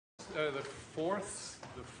the fourth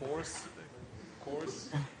course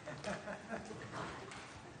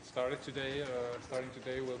starting today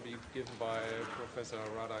will be given by Professor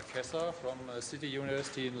Radha Kessar from City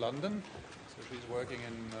University in London. So she's working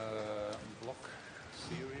in block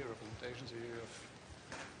theory, representation theory of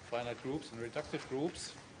finite groups and reductive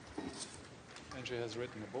groups, and she has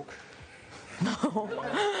written a book on the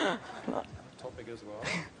topic as well.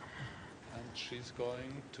 And she's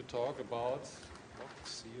going to talk about block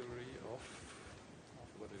theory of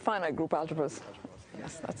finite group algebras.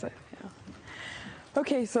 Yes, that's it. Yeah.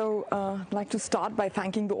 Okay, so I'd like to start by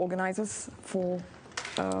thanking the organizers for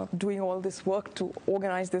doing all this work to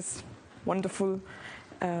organize this wonderful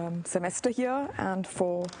semester here and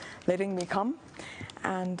for letting me come.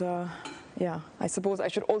 And yeah, I suppose I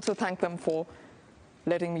should also thank them for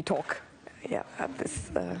letting me talk at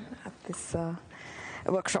this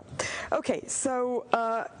workshop. Okay, so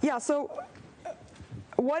so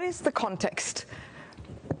what is the context?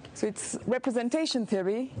 So it's representation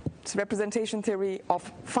theory. It's representation theory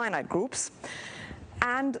of finite groups,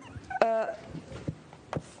 and the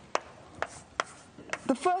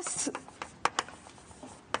first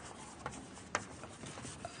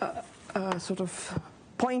sort of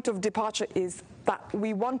point of departure is that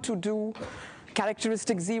we want to do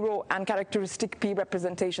characteristic 0 and characteristic P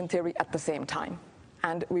representation theory at the same time,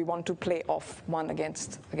 and we want to play off one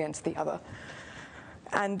against the other.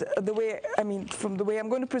 And the way, from the way I'm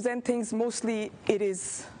going to present things, mostly it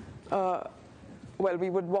is, we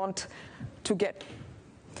would want to get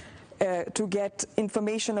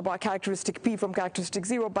information about characteristic P from characteristic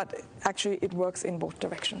 0, but actually it works in both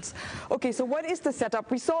directions. Okay, so what is the setup?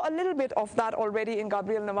 We saw a little bit of that already in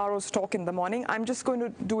Gabriel Navarro's talk in the morning. I'm just going to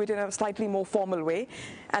do it in a slightly more formal way,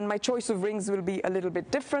 and my choice of rings will be a little bit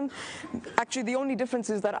different. Actually, the only difference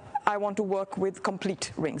is that I want to work with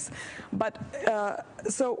complete rings. But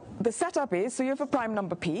so the setup is, so you have a prime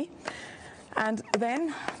number P, and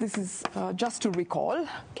then, this is just to recall,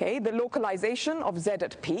 okay, the localization of Z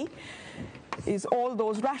at P is all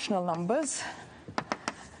those rational numbers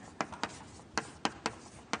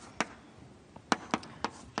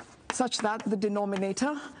such that the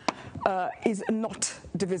denominator is not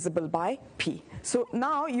divisible by P. So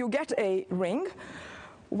now you get a ring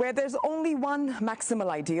where there's only one maximal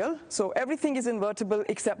ideal, so everything is invertible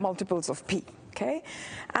except multiples of P, okay?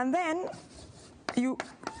 And then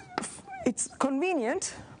it's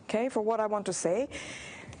convenient, okay, for what I want to say,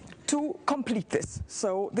 to complete this.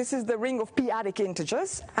 So this is the ring of p-adic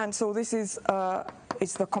integers, and so this is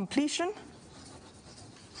it's the completion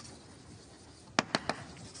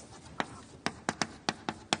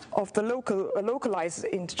of the localized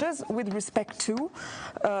integers with respect to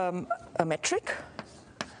a metric.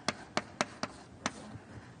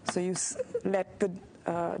 So you let the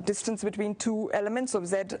distance between two elements of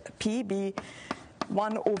Zp be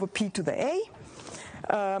 1 over p to the a,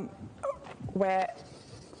 where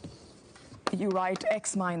you write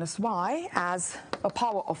x minus y as a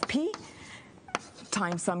power of p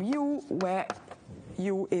times some u, where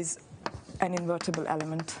u is an invertible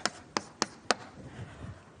element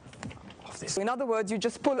of this. So in other words, you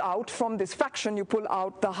just pull out from this fraction, you pull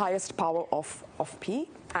out the highest power of p,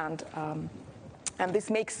 and this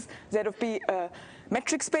makes Z of p a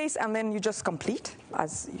metric space, and then you just complete,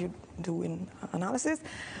 as you do in analysis.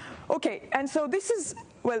 Okay, and so this is,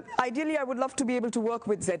 well, ideally I would love to be able to work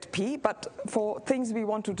with ZP, but for things we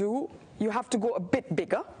want to do, you have to go a bit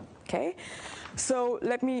bigger, okay? So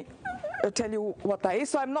let me tell you what that is.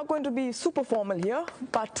 So I'm not going to be super formal here,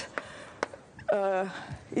 but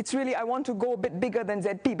it's really, I want to go a bit bigger than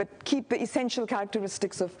ZP, but keep the essential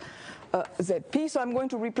characteristics of ZP. So I'm going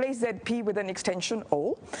to replace ZP with an extension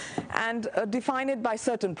O and define it by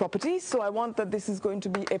certain properties. So I want that this is going to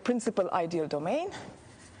be a principal ideal domain.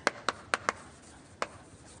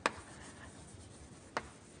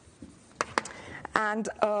 And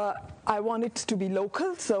I want it to be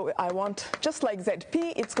local. So I want, just like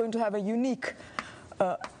ZP, it's going to have a unique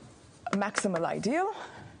maximal ideal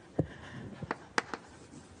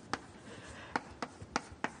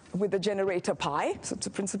with a generator pi. So it's a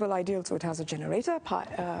principal ideal, so it has a generator,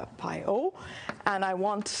 pi O. And I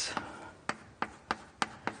want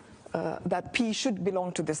that P should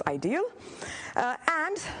belong to this ideal.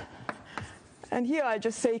 And here I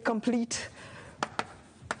just say complete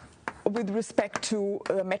with respect to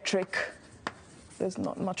a metric. There's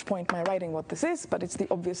not much point in my writing what this is, but it's the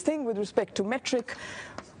obvious thing. With respect to metric,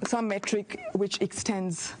 some metric which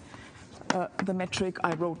extends the metric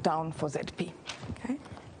I wrote down for ZP. Okay.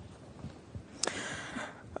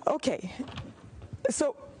 Okay,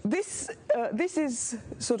 so this is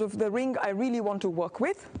sort of the ring I really want to work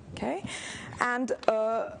with, okay? And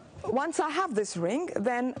once I have this ring,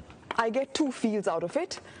 then I get two fields out of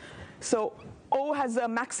it. So O has a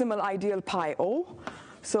maximal ideal pi O.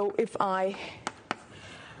 So if I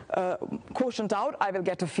quotient out, I will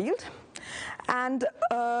get a field. And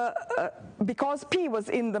because P was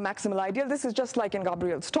in the maximal ideal, this is just like in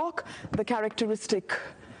Gabriel's talk, the characteristic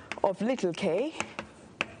of little k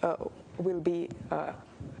will be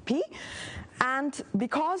P. And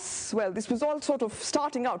because, well, this was all sort of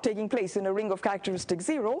starting out, taking place in a ring of characteristic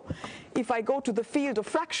 0, if I go to the field of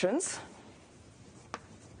fractions,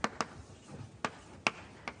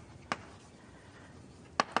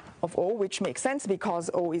 of O, which makes sense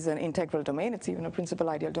because O is an integral domain, it's even a principal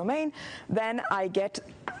ideal domain, then I get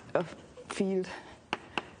a field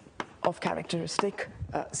of characteristic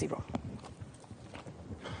 0.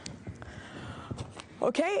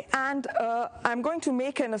 Okay, and I'm going to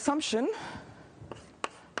make an assumption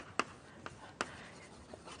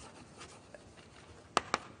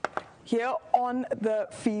here on the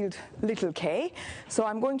field little k. So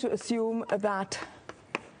I'm going to assume that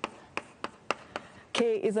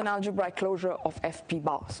K is an algebraic closure of FP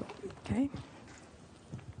bar. So,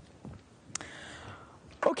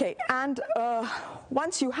 okay, and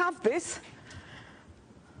once you have this,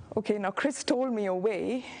 okay, now Chris told me a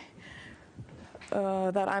way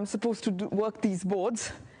that I'm supposed to work these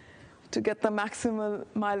boards to get the maximal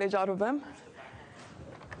mileage out of them.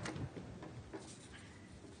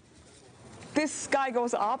 This guy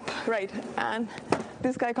goes up, right, and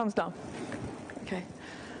this guy comes down.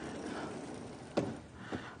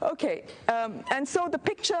 Okay, and so the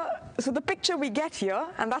picture we get here,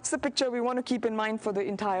 and that's the picture we want to keep in mind for the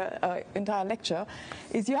entire lecture,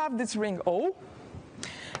 is you have this ring O,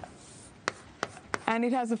 and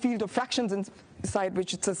it has a field of fractions inside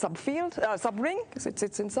which it's a subfield, subring, so it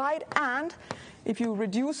sits inside, and if you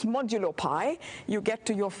reduce modulo pi, you get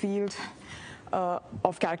to your field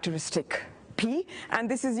of characteristic P, and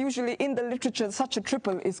this is usually in the literature, such a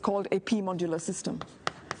triple is called a P modular system.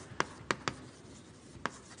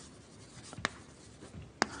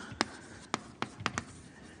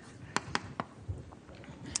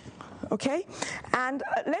 Okay, and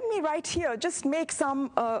let me write here, just make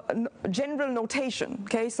some general notation,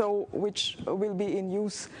 okay, so which will be in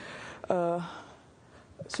use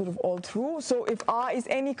sort of all through. So if R is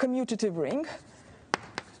any commutative ring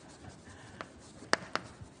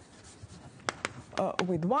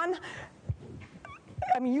with 1,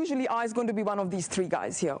 I mean, usually R is going to be one of these three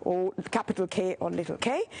guys here, or capital K or little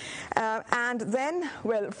k. And then,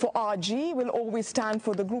 well, for RG will always stand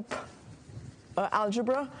for the group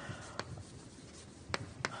algebra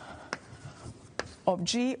of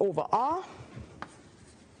G over R.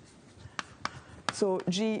 So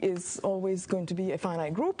G is always going to be a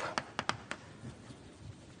finite group.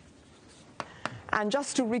 And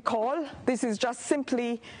just to recall, this is just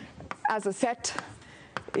simply as a set,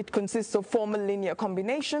 it consists of formal linear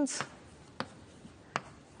combinations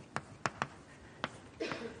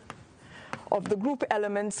of the group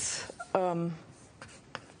elements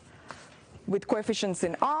with coefficients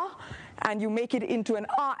in R, and you make it into an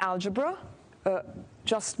R algebra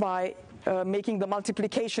just by making the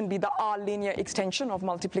multiplication be the R linear extension of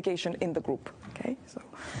multiplication in the group. Okay, so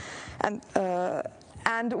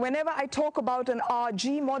and whenever I talk about an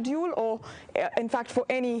RG module, or in fact for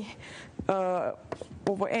any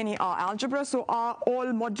over any R algebra, so R all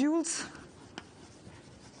modules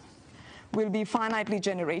will be finitely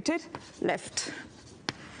generated, left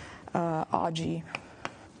RG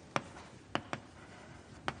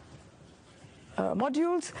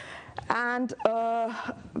modules. And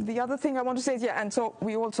the other thing I want to say is, yeah, and so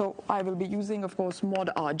I will be using, of course, mod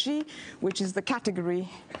RG, which is the category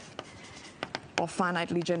of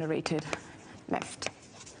finitely generated left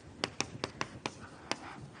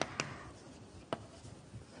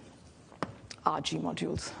RG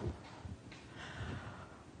modules.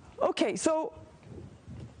 Okay, so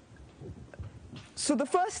the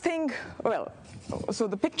first thing, well, so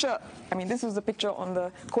the picture, I mean, this is the picture on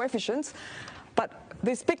the coefficients, but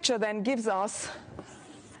this picture then gives us,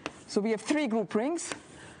 so we have three group rings,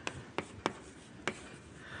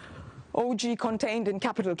 OG contained in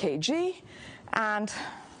capital KG, and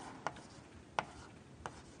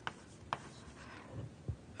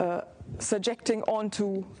surjecting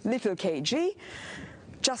onto little kg.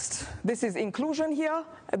 Just, this is inclusion here,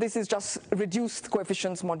 this is just reduced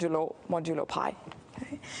coefficients modulo pi.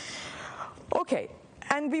 Okay.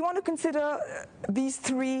 And we want to consider these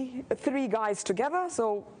three guys together,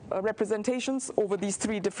 so representations over these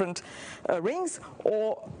three different rings,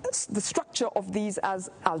 or the structure of these as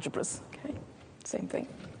algebras. Okay, same thing.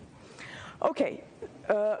 Okay,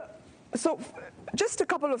 So just a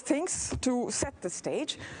couple of things to set the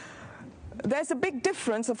stage. There's a big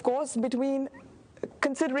difference, of course, between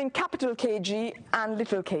considering capital Kg and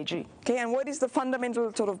little kg. Okay, and what is the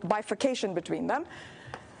fundamental sort of bifurcation between them?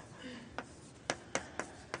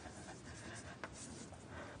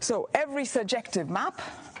 So every surjective map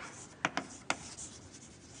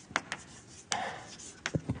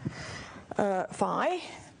phi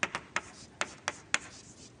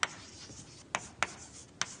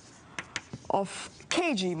of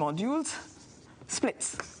kg modules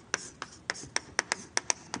splits.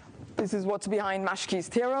 This is what's behind Maschke's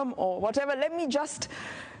theorem or whatever. Let me just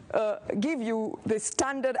give you the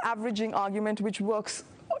standard averaging argument which works,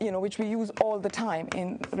 which we use all the time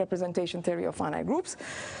in representation theory of finite groups.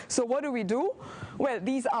 So what do? Well,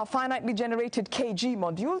 these are finitely generated kg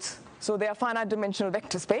modules. So they are finite dimensional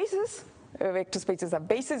vector spaces. Vector spaces have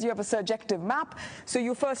bases. You have a surjective map. So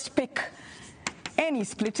you first pick any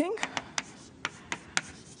splitting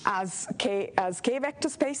as k vector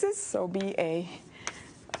spaces. So be a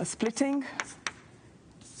splitting.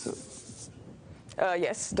 So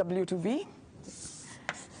yes, W to V.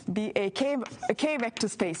 Be a k vector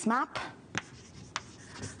space map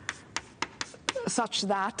such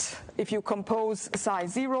that if you compose psi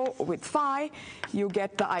 0 with phi, you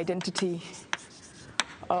get the identity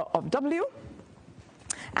of W.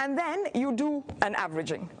 And then you do an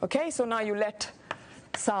averaging. Okay, so now you let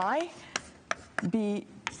psi be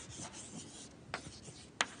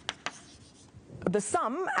the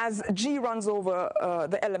sum as G runs over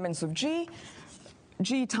the elements of G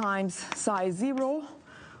times psi 0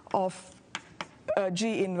 of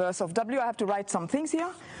G inverse of W. I have to write some things here.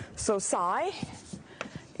 So psi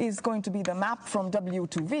is going to be the map from W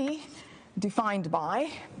to V defined by,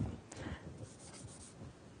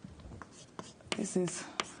 this is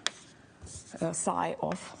psi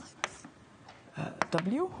of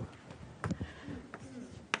W.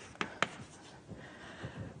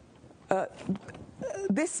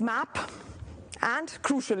 This map, and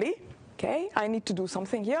crucially, okay, I need to do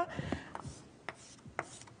something here.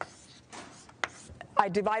 I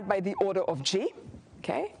divide by the order of G,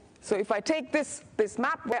 okay? So if I take this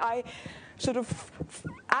map where I sort of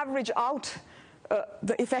average out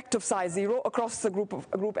the effect of psi 0 across the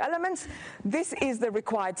group elements, this is the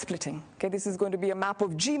required splitting. Okay, this is going to be a map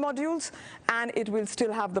of G modules, and it will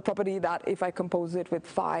still have the property that if I compose it with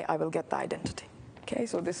phi, I will get the identity. Okay,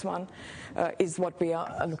 so this one is what we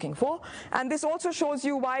are looking for. And this also shows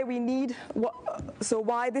you why we need,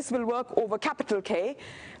 why this will work over capital K,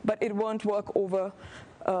 but it won't work over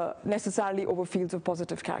necessarily over fields of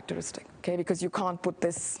positive characteristic, okay, because you can't put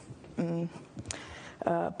this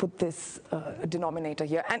denominator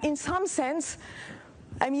here. And in some sense,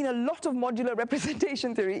 I mean, a lot of modular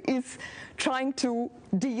representation theory is trying to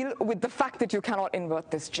deal with the fact that you cannot invert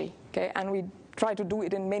this G, okay, and we try to do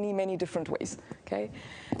it in many, many different ways, okay?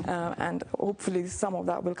 And hopefully some of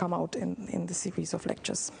that will come out in the series of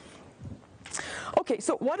lectures. Okay,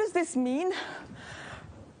 so what does this mean?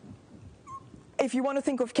 If you want to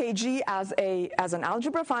think of Kg as an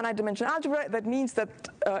algebra, finite dimensional algebra, that means that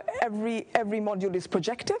every module is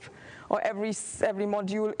projective, or every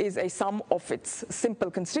module is a sum of its simple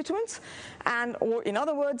constituents, or in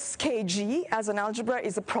other words, Kg as an algebra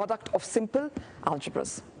is a product of simple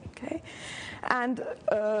algebras, okay? And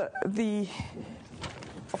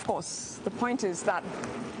of course, the point is that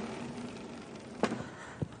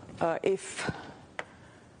if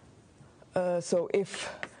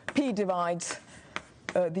P divides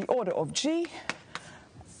the order of G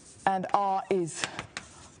and R is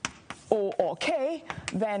O or K,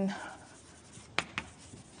 then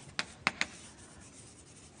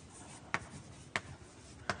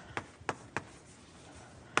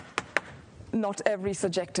not every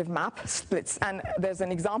surjective map splits. And there's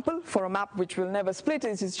an example for a map which will never split.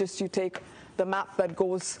 It's just you take the map that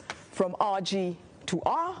goes from RG to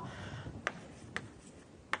R.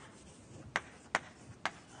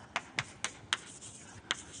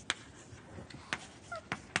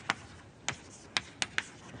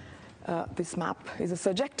 This map is a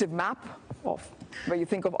surjective map of where you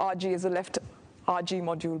think of RG as a left RG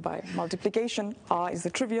module by multiplication. R is the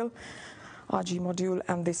trivial RG module,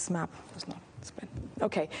 and this map does not split.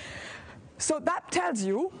 Okay, so that tells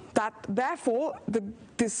you that therefore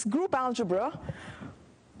this group algebra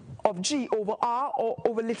of G over R or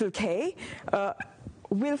over little k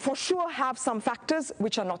will for sure have some factors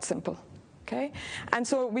which are not simple. Okay, and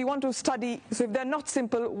so we want to study. So if they're not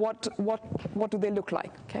simple, what do they look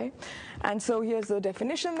like? Okay, and so here's the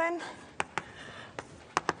definition then.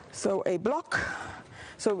 So a block.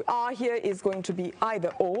 So R here is going to be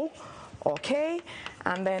either O or K,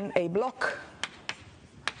 and then a block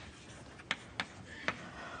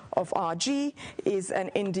of Rg is an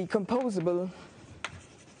indecomposable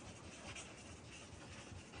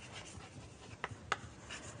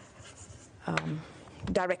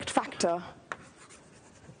direct factor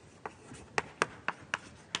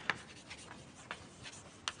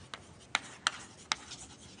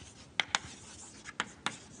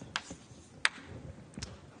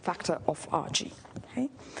of Rg.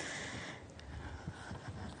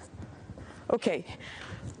 Okay.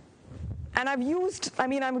 And I've used,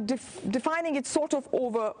 I'm defining it sort of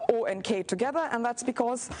over O and K together, and that's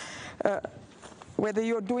because whether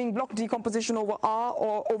you're doing block decomposition over R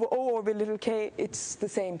or over O or over little k, it's the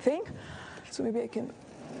same thing. So maybe I can,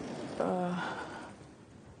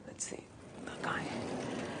 let's see, the guy.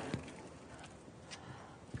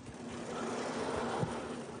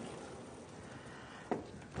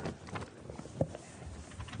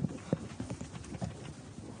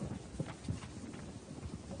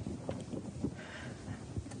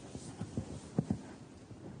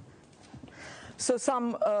 So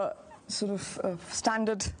some sort of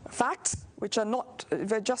standard facts, which are not,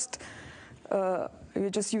 we're just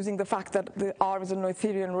using the fact that the R is a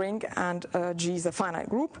Noetherian ring and G is a finite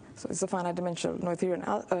group. So it's a finite dimensional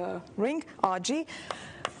Noetherian ring, Rg,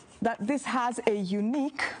 that this has a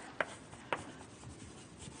unique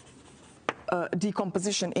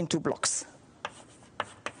decomposition into blocks.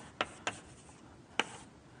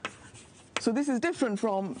 So this is different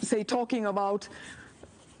from, say, talking about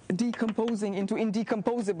decomposing into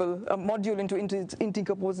indecomposable, a module into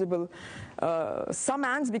indecomposable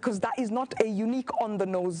summands, because that is not a unique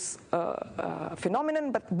on-the-nose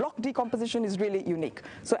phenomenon, but block decomposition is really unique.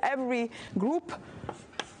 So every group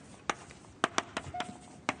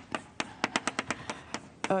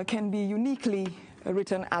can be uniquely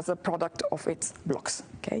written as a product of its blocks.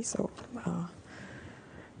 Okay, so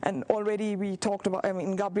and already we talked about,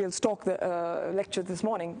 in Gabriel's talk, the lecture this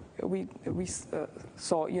morning, we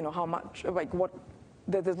saw, how much, like what,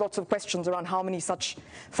 there's lots of questions around how many such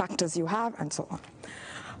factors you have and so on.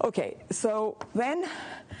 Okay, so then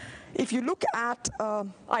if you look at,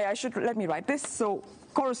 let me write this. So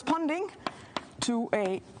corresponding to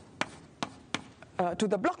to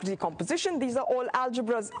the block decomposition, these are all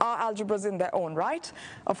algebras, are algebras in their own right.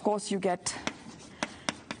 Of course, you get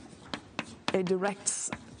a direct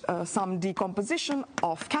some decomposition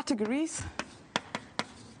of categories.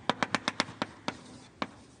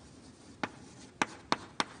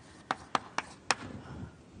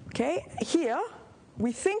 Okay, here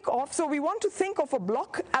we think of, so we want to think of a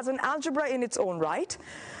block as an algebra in its own right,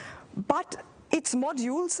 but its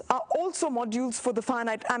modules are also modules for the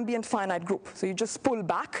finite ambient finite group. So you just pull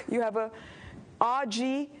back, you have a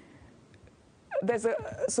Rg,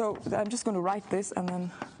 so I'm just going to write this and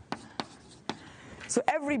then. So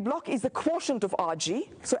every block is the quotient of Rg.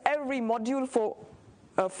 So every module for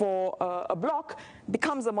a block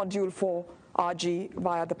becomes a module for Rg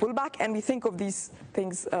via the pullback, and we think of these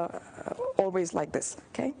things always like this.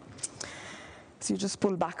 Okay. So you just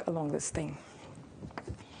pull back along this thing.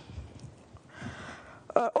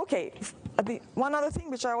 Okay. One other thing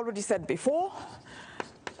which I already said before,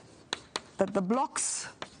 that the blocks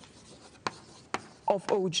of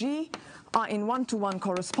OG are in one-to-one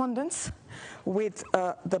correspondence with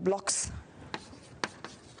the blocks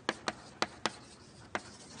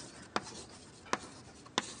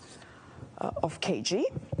of Kg,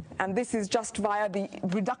 and this is just via the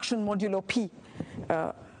reduction modulo P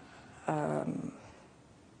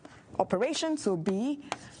operation. So B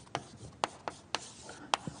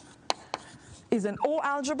is an O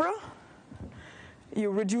algebra.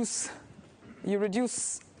 You reduce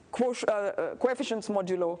coefficients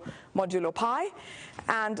modulo pi,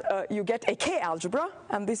 and you get a K algebra,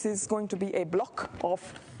 and this is going to be a block of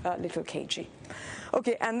little kg.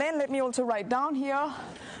 Okay, and then let me also write down here,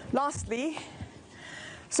 lastly,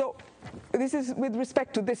 so this is with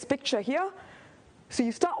respect to this picture here. So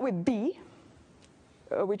you start with B,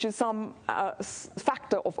 which is some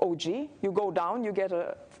factor of OG. You go down, you get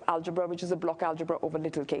an algebra, which is a block algebra over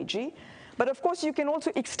little kg. But of course, you can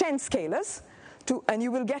also extend scalars, and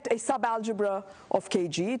you will get a subalgebra of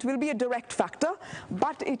Kg. It will be a direct factor,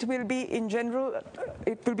 but it will be, in general,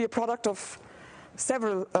 it will be a product of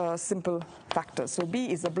several simple factors. So B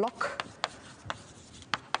is a block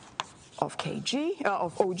of Kg,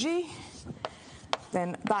 of OG.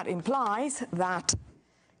 Then that implies that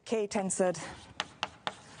K tensored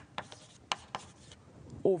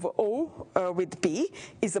over O with B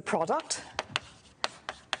is a product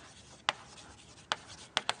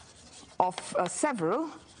of several,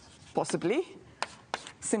 possibly,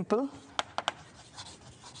 simple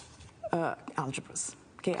algebras,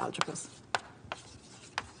 K algebras.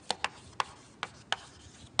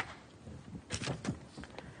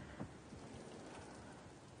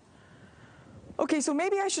 Okay, so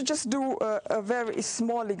maybe I should just do a very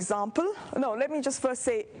small example. No, let me just first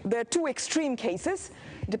say there are two extreme cases,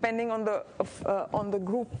 depending on the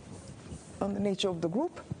group, on the nature of the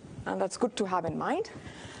group, and that's good to have in mind.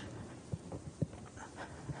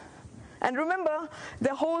 And remember,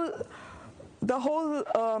 the whole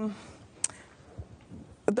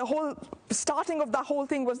starting of the whole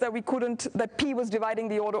thing was that we couldn't, that P was dividing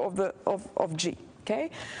the order of G.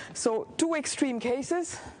 Okay, so two extreme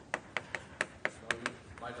cases.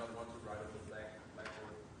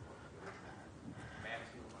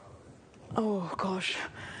 Oh gosh,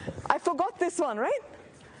 I forgot this one, right?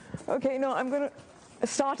 Okay, no, I'm going to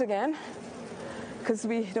start again because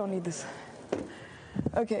we don't need this.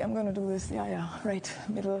 Okay, I'm going to do this. Yeah, right.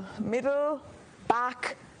 Middle,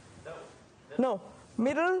 back. No,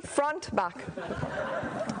 middle, front, back.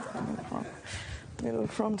 Middle,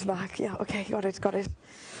 front, back. Yeah, okay, got it.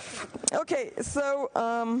 Okay, so,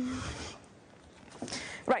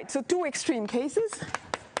 right, so two extreme cases.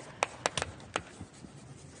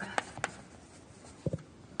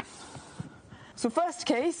 So first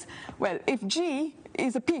case, well, if G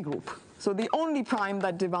is a P group, so the only prime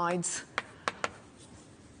that divides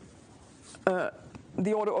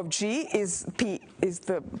the order of G is P, is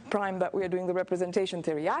the prime that we are doing the representation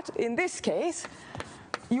theory at. In this case,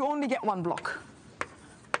 you only get one block.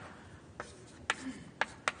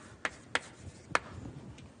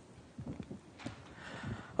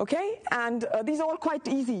 Okay, and these are all quite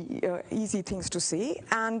easy things to see.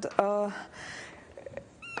 And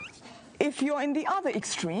if you're in the other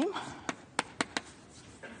extreme,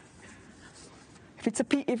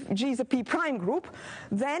 if G is a P prime group,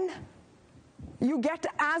 then you get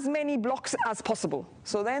as many blocks as possible.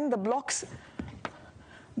 So then the blocks,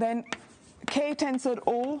 then K tensor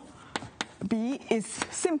O B is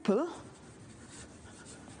simple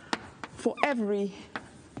for every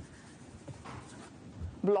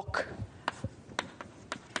block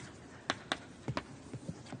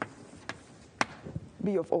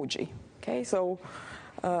B of OG. Okay, so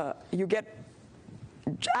you get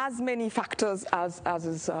as many factors as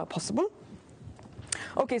is possible.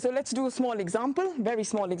 Okay, so let's do a small example, very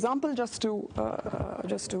small example, just to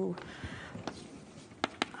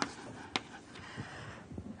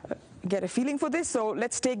get a feeling for this. So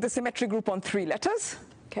let's take the symmetric group on 3 letters.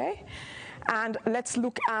 Okay, and let's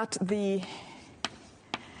look at the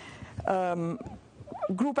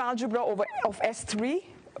group algebra of S3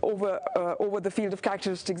 over the field of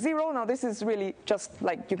characteristic 0. Now this is really just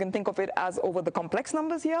like, you can think of it as over the complex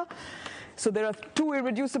numbers here. So there are 2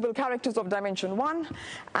 irreducible characters of dimension 1,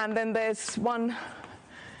 and then there's 1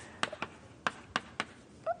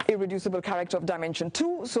 irreducible character of dimension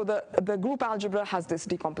 2. So the group algebra has this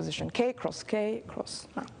decomposition K cross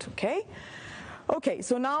out to K. Okay,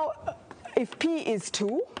 so now if P is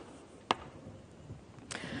 2,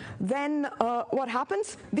 then what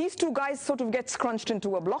happens? These 2 guys sort of get scrunched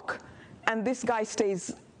into a block, and this guy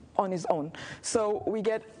stays on his own. So we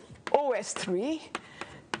get OS3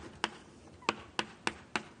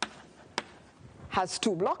 has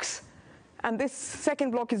 2 blocks, and this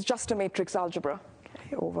second block is just a matrix algebra.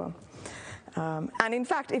 Okay, over. And in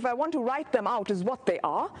fact, if I want to write them out as what they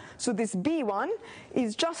are, so this B1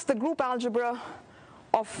 is just the group algebra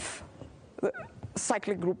of the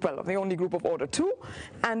cyclic group, well, the only group of order 2,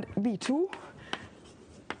 and B2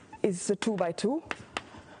 is a 2 by 2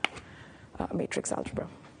 matrix algebra.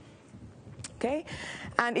 Okay,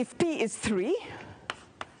 and if P is 3,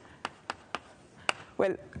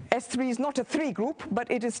 well, S3 is not a 3 group,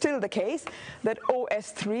 but it is still the case that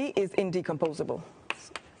OS3 is indecomposable.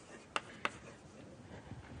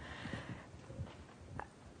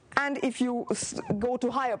 And if you go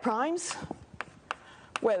to higher primes,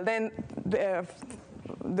 well, then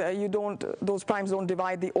those primes don't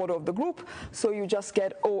divide the order of the group, so you just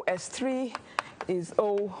get OS3 is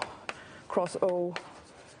O cross O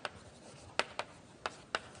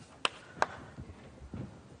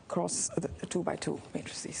cross the 2 by 2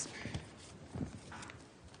 matrices.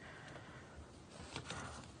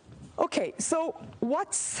 Okay, so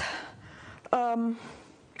what's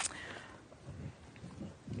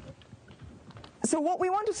so what we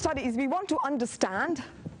want to study is we want to understand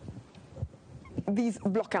these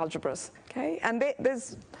block algebras, okay? And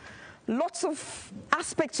there's lots of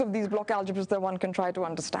aspects of these block algebras that one can try to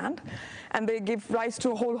understand, and they give rise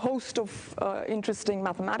to a whole host of interesting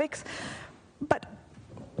mathematics. But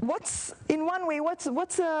what's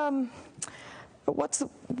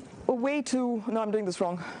a way to? No, I'm doing this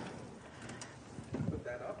wrong. Put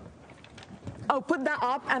that up. Oh, put that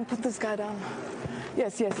up and put this guy down.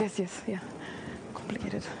 Yes. Yeah,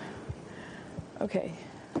 complicated. Okay.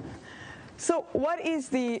 So what is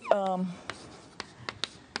the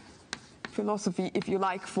philosophy, if you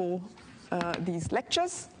like, for these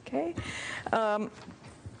lectures, okay,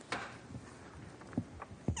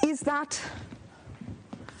 is that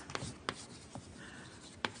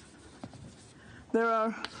there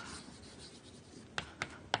are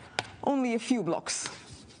only a few blocks.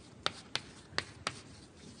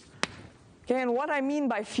 Okay, and what I mean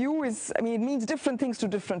by few is, it means different things to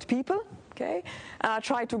different people, okay? And I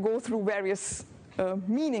try to go through various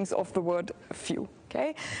meanings of the word few,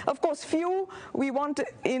 okay? Of course, few we want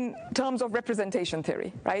in terms of representation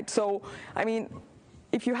theory, right? So,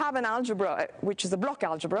 if you have an algebra, which is a block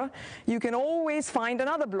algebra, you can always find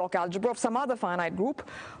another block algebra of some other finite group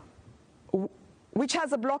which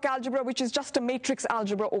has a block algebra which is just a matrix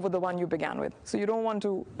algebra over the one you began with. So you want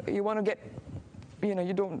to get,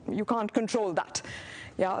 you can't control that.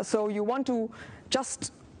 Yeah, so you want to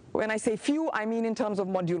just, when I say few, I mean in terms of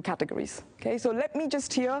module categories. Okay, so let me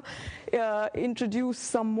just here introduce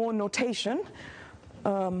some more notation,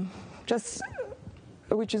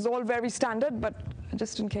 which is all very standard, but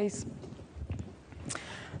just in case.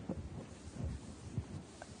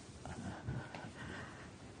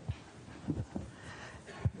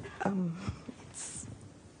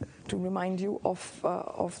 To remind you of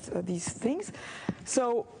these things.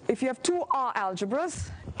 So if you have two R algebras,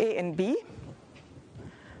 A and B,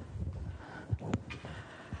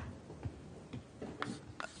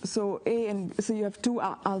 so you have two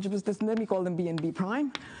R algebras, let me call them B and B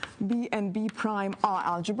prime. B and B prime are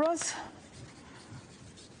algebras,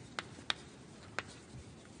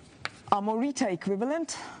 are Morita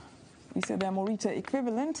equivalent. We say they're Morita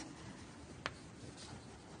equivalent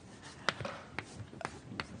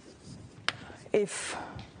if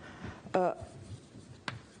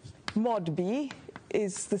mod B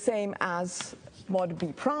is the same as mod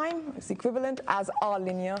B prime, is equivalent as R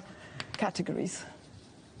linear categories.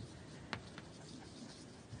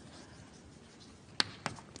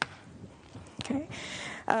 Okay,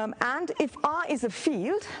 and if R is a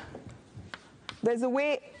field, there's a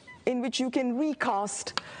way in which you can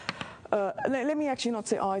recast. Let me actually not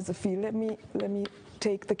say R is a field. Let me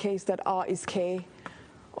take the case that R is K,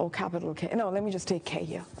 or capital K. No, let me just take K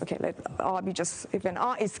here. Okay, let R be just, if an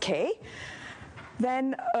R is K,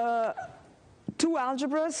 then two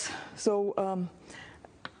algebras, so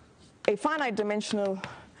a finite dimensional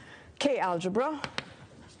K algebra,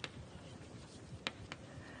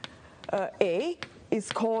 A is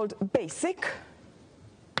called basic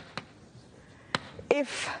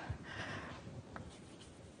if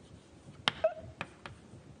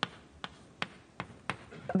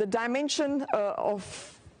the dimension of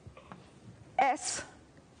S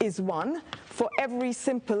is 1 for every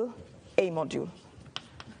simple A module.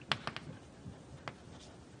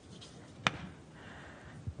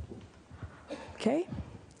 Okay,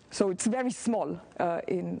 so it's very small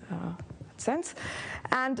in that sense.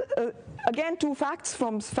 And again, two facts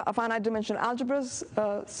from finite dimensional algebras.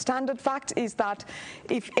 Standard fact is that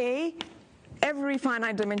if every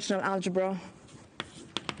finite dimensional algebra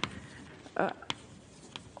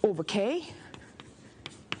over K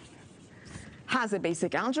has a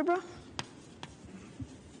basic algebra,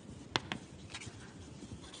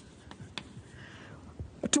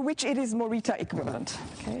 to which it is Morita equivalent.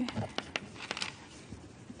 Okay.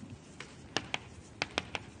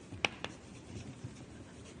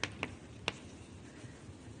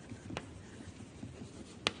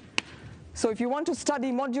 So if you want to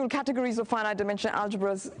study module categories of finite dimensional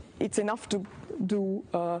algebras, it's enough to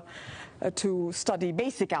study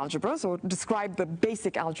basic algebras or describe the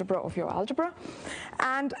basic algebra of your algebra.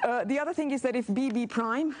 And the other thing is that if B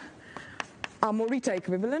prime are Morita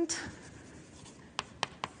equivalent,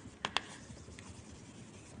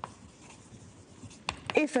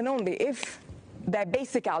 if and only if their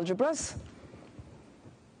basic algebras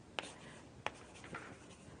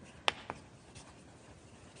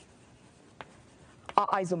are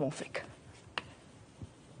isomorphic.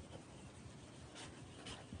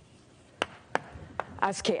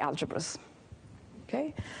 As K algebras.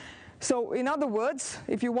 Okay? So in other words,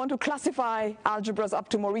 if you want to classify algebras up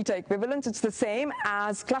to Morita equivalence, it's the same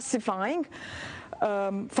as classifying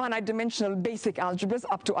finite dimensional basic algebras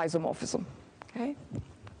up to isomorphism. Okay?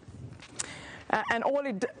 And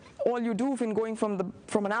all you do in going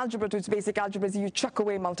from an algebra to its basic algebra is you chuck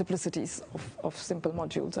away multiplicities of simple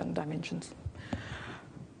modules and dimensions.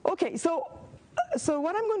 Okay, so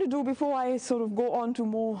what I'm going to do before I sort of go on to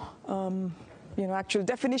more actual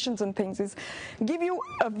definitions and things is give you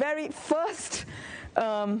a very first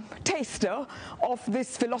taster of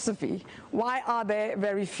this philosophy. Why are there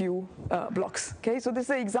very few blocks? Okay, so this is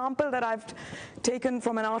an example that I've taken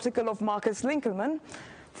from an article of Marcus Linkelman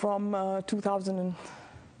from 2000.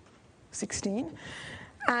 16.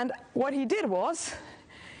 And what he did was,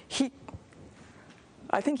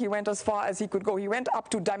 I think he went as far as he could go. He went up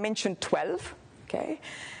to dimension 12, okay?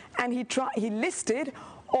 And he listed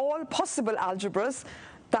all possible algebras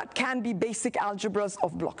that can be basic algebras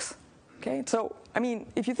of blocks, okay? So, I mean,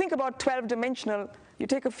 if you think about 12-dimensional, you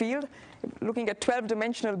take a field, looking at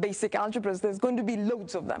 12-dimensional basic algebras, there's going to be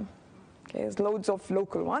loads of them, okay? There's loads of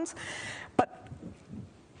local ones. But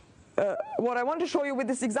what I want to show you with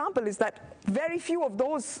this example is that very few of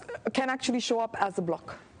those can actually show up as a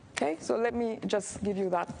block. Okay, so let me just give you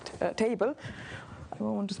that table. I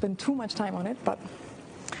don't want to spend too much time on it, but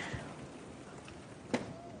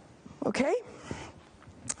okay.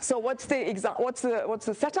 So what's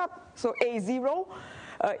the setup? So A0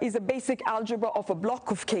 is a basic algebra of a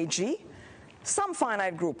block of Kg, some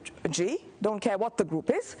finite group G. Don't care what the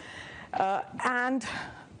group is, and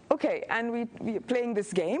we're playing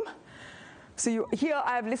this game. So here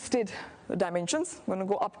I've listed the dimensions. I'm going to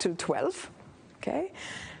go up till 12. Okay.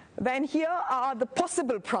 Then here are the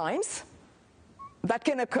possible primes that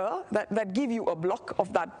can occur, that give you a block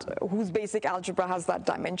of that, whose basic algebra has that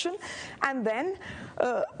dimension. And then,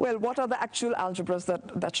 what are the actual algebras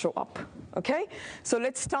that show up? Okay? So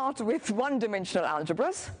let's start with one-dimensional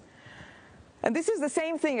algebras. And this is the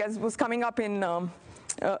same thing as was coming up in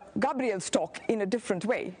Gabriel's talk in a different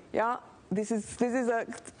way. Yeah?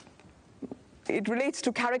 It relates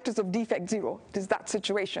to characters of defect 0. It is that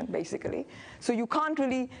situation, basically. So you can't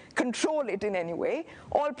really control it in any way.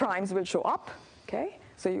 All primes will show up. Okay?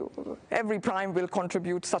 So every prime will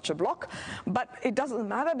contribute such a block. But it doesn't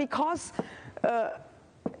matter because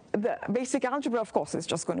the basic algebra, of course, is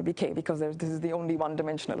just going to be K because this is the only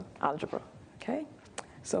one-dimensional algebra. Okay?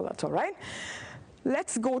 So that's all right.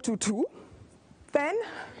 Let's go to 2. Then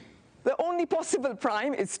the only possible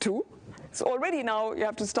prime is 2. So already now you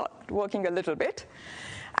have to start working a little bit.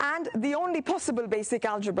 And the only possible basic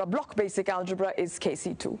algebra, block basic algebra, is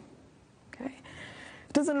KC2. Okay?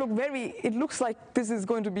 It doesn't look it looks like this is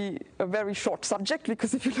going to be a very short subject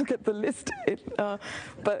because if you look at the list,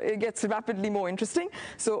 but it gets rapidly more interesting.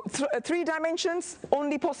 So 3 dimensions,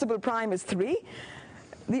 only possible prime is 3.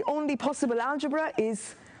 The only possible algebra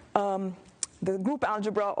is the group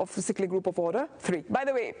algebra of the cyclic group of order 3. By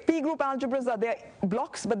the way, P group algebras are their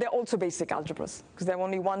blocks, but they're also basic algebras because they have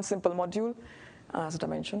only one simple module as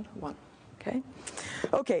dimension 1. Okay?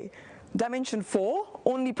 Okay, dimension 4,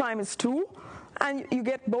 only prime is 2, and you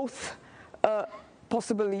get both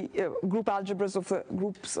possibly group algebras of the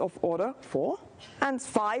groups of order 4, and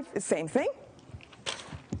 5 is same thing.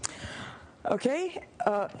 Okay,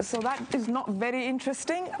 so that is not very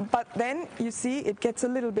interesting, but then you see it gets a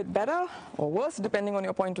little bit better or worse depending on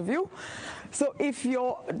your point of view. So if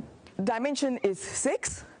your dimension is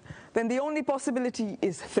 6, then the only possibility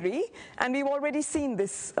is 3, and we've already seen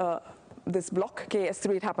this this block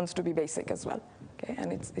KS3. It happens to be basic as well. Okay,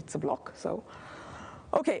 and it's a block. So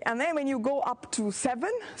okay, and then when you go up to 7,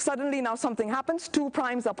 suddenly now something happens. 2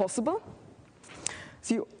 primes are possible.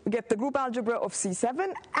 So you get the group algebra of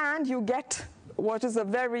C7, and you get what is a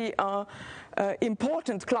very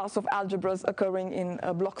important class of algebras occurring in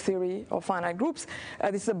block theory of finite groups.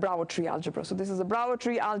 This is a Brouwer tree algebra. So this is a Brouwer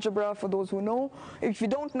tree algebra for those who know. If you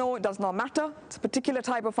don't know, it does not matter. It's a particular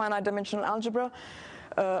type of finite dimensional algebra.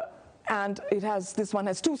 And this one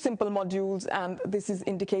has 2 simple modules, and this is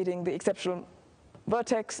indicating the exceptional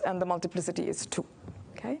vertex, and the multiplicity is 2.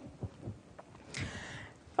 Okay?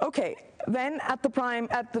 Okay, then at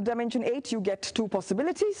the dimension 8, you get 2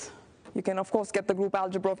 possibilities. You can, of course, get the group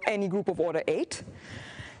algebra of any group of order 8.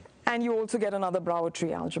 And you also get another Brouwer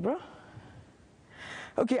tree algebra.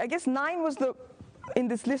 Okay, I guess 9 was in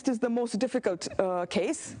this list is the most difficult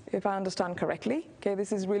case, if I understand correctly. Okay,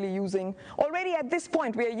 this is really already at this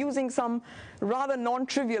point, we are using some rather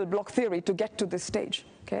non-trivial block theory to get to this stage.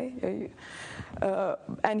 Okay,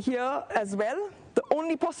 and here as well, the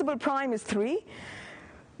only possible prime is 3.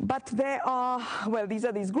 But there are, these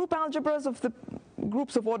are these group algebras of the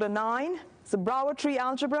groups of order 9. It's a Brouwer tree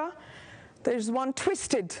algebra. There's one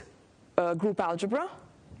twisted group algebra.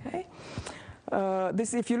 Okay?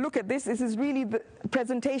 If you look at this is really the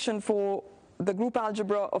presentation for the group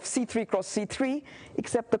algebra of C3 cross C3,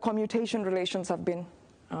 except the commutation relations have been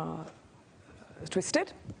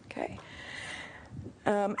twisted. Okay?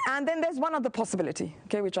 And then there's one other possibility,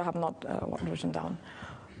 okay, which I have not written down.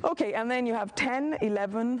 Okay, and then you have 10,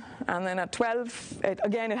 11, and then at 12,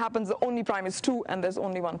 again, it happens the only prime is 2, and there's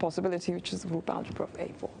only one possibility, which is the group algebra of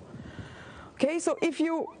A4. Okay, so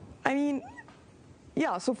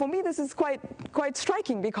so for me this is quite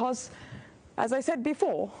striking because, as I said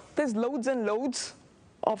before, there's loads and loads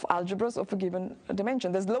of algebras of a given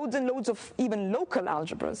dimension. There's loads and loads of even local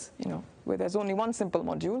algebras, where there's only one simple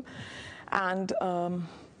module, and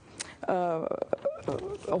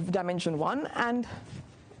of dimension 1,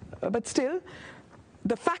 but still,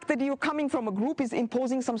 the fact that you're coming from a group is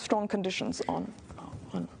imposing some strong conditions on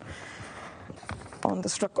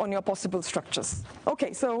your possible structures.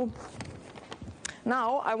 Okay, so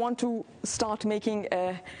now I want to start making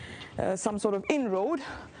some sort of inroad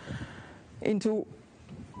into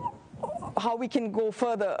how we can go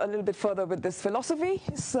further, a little bit further with this philosophy.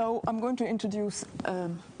 So I'm going to introduce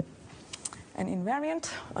an invariant,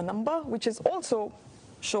 a number, which is also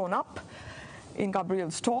shown up in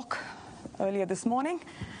Gabriel's talk earlier this morning,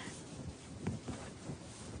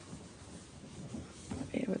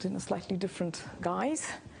 but in a slightly different guise.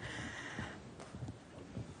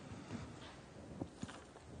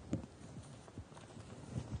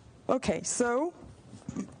 Okay, so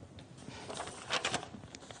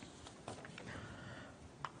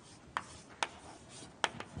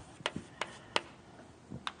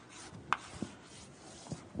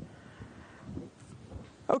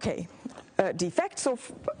defect. So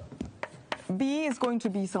B is going to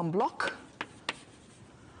be some block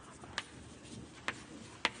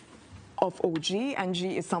of OG, and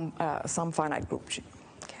G is some finite group G.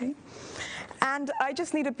 Okay, and I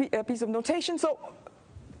just need a piece of notation. So,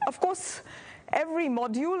 of course, every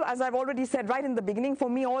module, as I've already said right in the beginning, for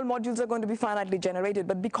me all modules are going to be finitely generated.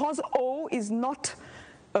 But because O is not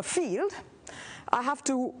a field, I have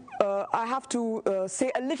to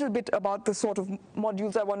say a little bit about the sort of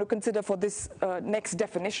modules I want to consider for this next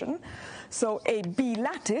definition. So a B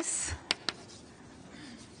lattice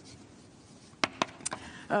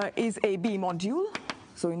is a B module,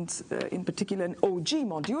 so in particular an OG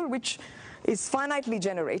module, which is finitely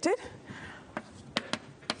generated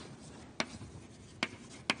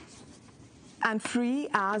and free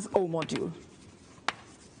as O module.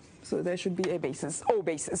 So there should be a basis, O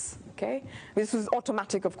basis. Okay, this is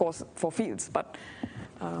automatic, of course, for fields, but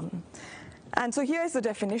and so here is the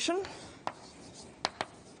definition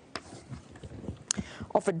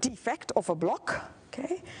of a defect of a block.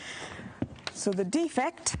 Okay, so the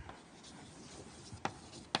defect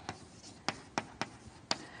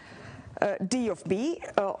D of B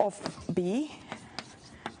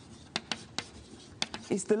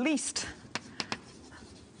is the least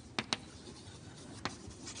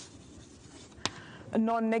a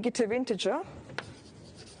non-negative integer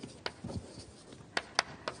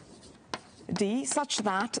D such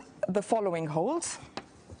that the following holds.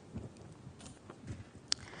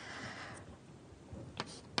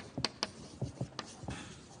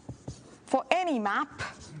 For any map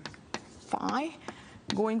phi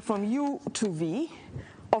going from U to V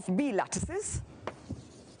of B lattices,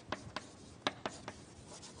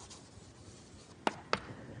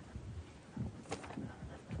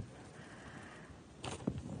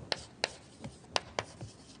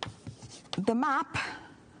 the map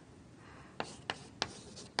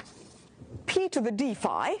P to the D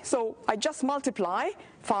phi, so I just multiply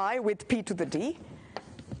phi with P to the D,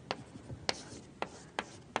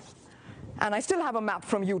 and I still have a map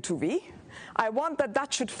from U to V. I want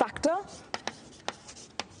that should factor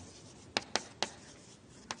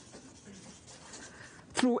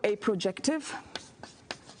through a projective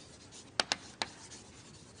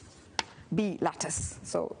B lattice.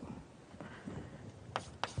 So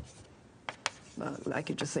I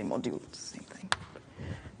could just say module, same thing.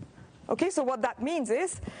 Okay, so what that means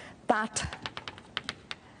is that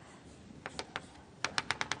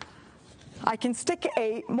I can stick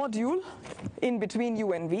a module in between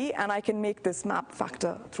U and V, and I can make this map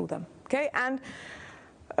factor through them. Okay, and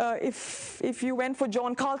if you went for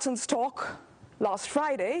John Carlson's talk last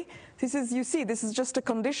Friday, this is, you see, this is just a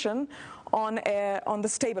condition on the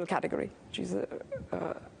stable category, which is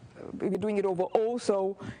we're doing it over O,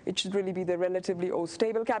 so it should really be the relatively O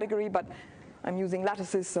stable category, but I'm using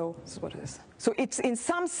lattices, so this is what it is. So it's, in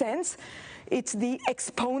some sense, it's the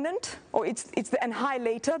exponent, or it's the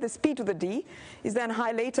annihilator, this P to the D, is the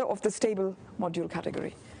annihilator of the stable module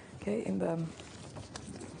category. Okay, in the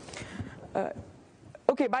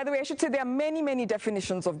okay, by the way, I should say there are many, many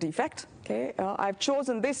definitions of defect. Okay, I've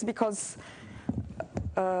chosen this because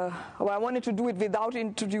I wanted to do it without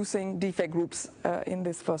introducing defect groups in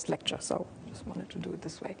this first lecture, so just wanted to do it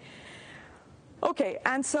this way. Okay,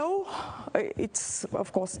 and so it's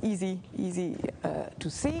of course easy to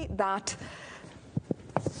see that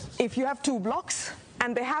if you have two blocks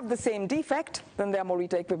and they have the same defect, then they are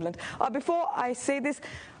Morita equivalent. Before I say this,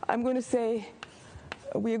 we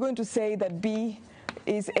are going to say that B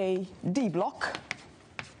is a D block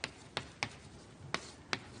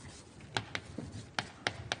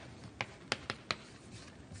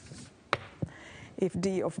if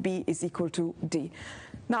D of B is equal to D.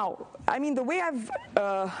 Now, I mean, the way I've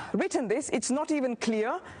written this, it's not even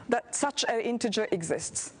clear that such an integer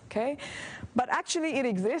exists, okay? But actually it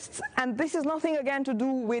exists, and this is nothing, again, to do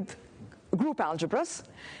with group algebras.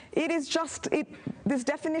 It is just, this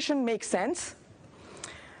definition makes sense.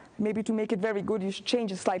 Maybe to make it very good, you should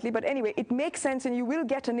change it slightly, but anyway, it makes sense, and you will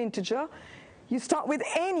get an integer. You start with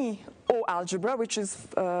any O algebra, which is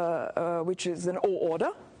an O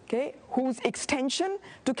order, okay, whose extension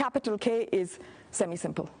to capital K is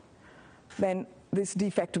semi-simple. Then this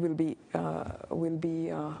defect will be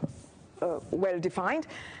well defined,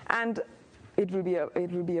 and it will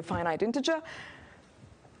be a finite integer.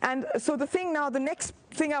 And so the next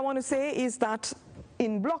thing I want to say is that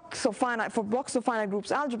in blocks of finite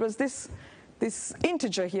groups algebras, this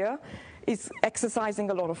integer here is exercising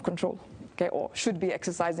a lot of control, okay, or should be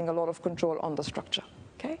exercising a lot of control on the structure,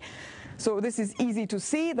 okay. So this is easy to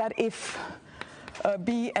see that if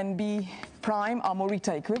B and B prime are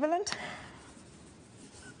Morita equivalent,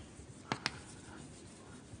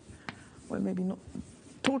 well, maybe not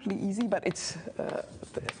totally easy, but it's the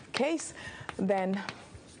case, then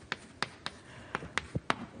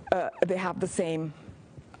they have the same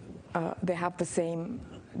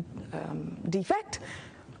defect.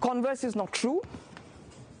 Converse is not true.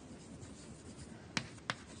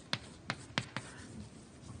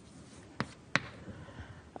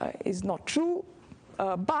 Is not true,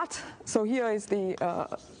 but so here is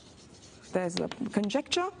there's a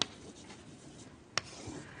conjecture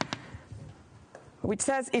which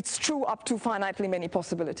says it's true up to finitely many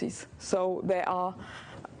possibilities. So there are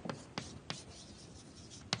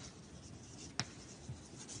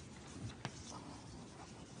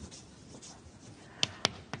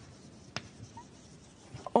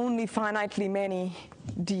only finitely many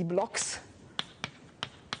D blocks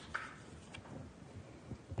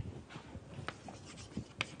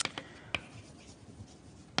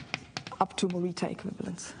up to Morita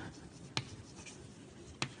equivalence.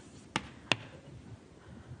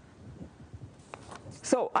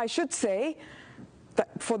 So I should say that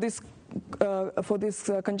for this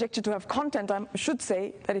conjecture to have content, I should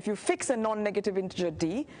say that if you fix a non-negative integer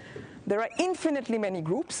D, there are infinitely many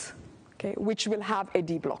groups, okay, which will have a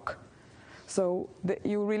D block. So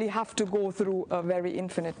you really have to go through a very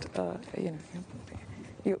infinite,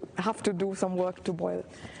 you have to do some work to boil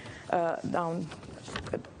down,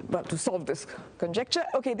 well, to solve this conjecture.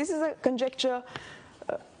 Okay, this is a conjecture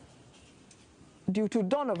due to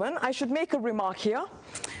Donovan. I should make a remark here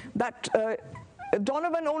that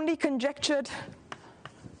Donovan only conjectured,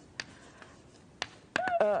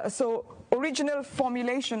 so original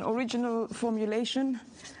formulation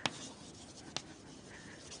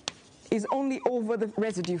is only over the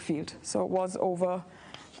residue field, so it was over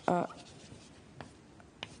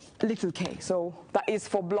little k. So that is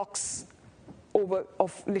for blocks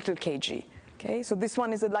of little kg. Okay, so this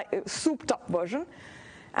one is a souped up version,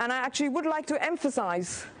 and I actually would like to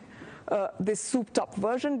emphasize this souped up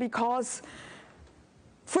version because,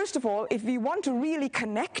 first of all, if we want to really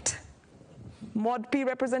connect mod P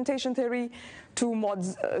representation theory to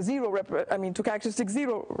to characteristic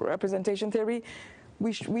zero representation theory,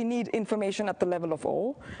 we need information at the level of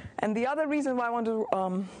O. And the other reason why I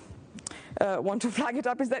want to flag it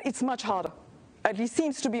up is that it's much harder. At least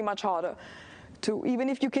seems to be much harder to, even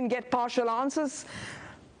if you can get partial answers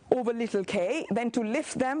over little k, then to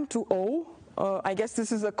lift them to O. I guess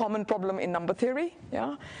this is a common problem in number theory.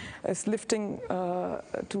 Yeah, as lifting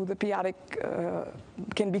to the p-adic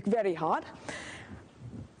can be very hard.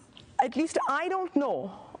 At least I don't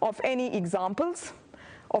know of any examples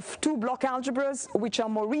of two block algebras which are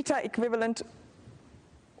Morita equivalent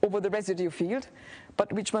over the residue field,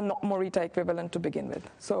 but which were not Morita equivalent to begin with.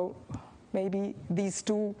 So maybe these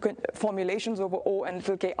two formulations over O and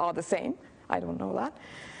little k are the same. I don't know that.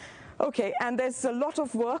 Okay, and there's a lot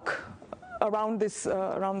of work around this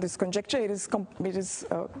conjecture. It is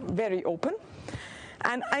very open.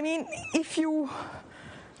 And I mean, if you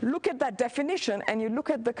look at that definition and you look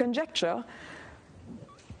at the conjecture,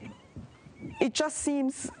 it just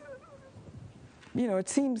seems, it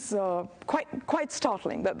seems quite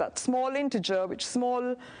startling that small integer, which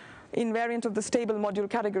small invariant of the stable module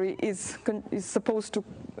category is supposed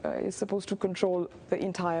to control the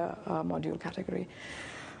entire module category.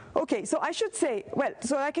 Okay, so I should say, well,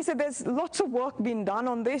 so like I said, there's lots of work being done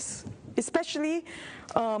on this, especially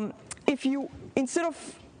if you, instead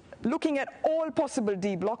of looking at all possible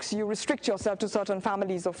D blocks, you restrict yourself to certain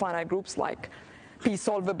families of finite groups like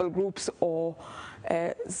P-solvable groups or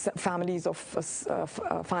families of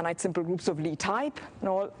finite simple groups of Lie type.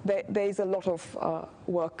 There is a lot of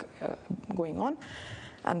work going on.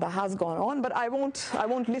 and that has gone on, but I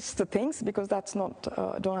won't list the things because that's not,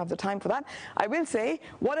 don't have the time for that. I will say,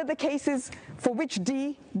 what are the cases for which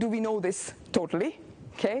D do we know this totally?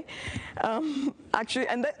 Okay, actually,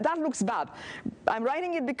 and that looks bad. I'm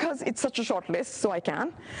writing it because it's such a short list, so I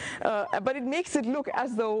can, but it makes it look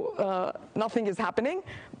as though nothing is happening,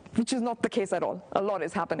 which is not the case at all. A lot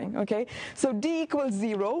is happening, okay? So D equals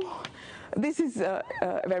 0. This is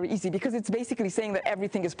very easy because it's basically saying that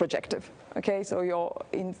everything is projective, okay? So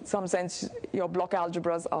in some sense, your block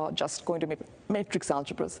algebras are just going to be matrix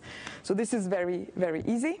algebras. So this is very, very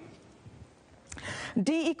easy.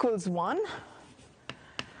 D equals 1.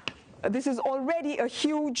 This is already a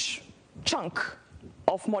huge chunk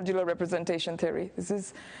of modular representation theory. This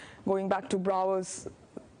is going back to Brouwer's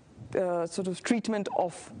sort of treatment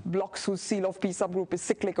of blocks whose seal of P subgroup is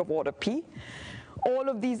cyclic of order P. All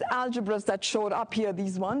of these algebras that showed up here,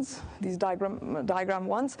 these ones, these diagram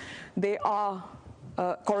ones, they are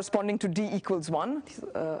corresponding to D equals 1.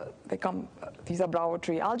 These are Brouwer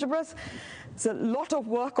tree algebras. It's a lot of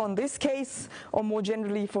work on this case, or more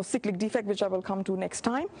generally for cyclic defect, which I will come to next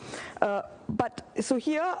time. So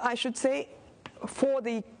here I should say, for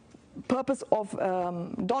the purpose of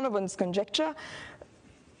Donovan's conjecture,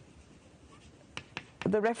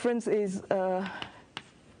 the reference is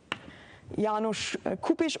Janusz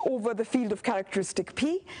Kupisz over the field of characteristic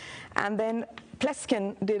P, and then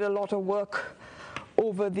Pleskin did a lot of work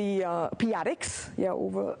over the p-adics,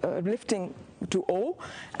 over lifting to O,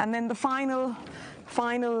 and then the final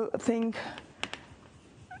thing,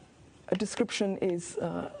 a description is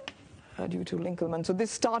due to Linkelmann. So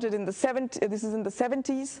this started in the 70s. This is in the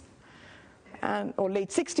 70s, or late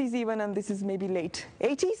 60s even, and this is maybe late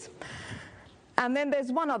 80s. And then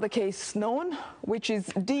there's one other case known, which is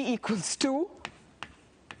D equals 2,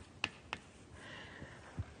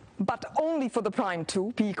 but only for the prime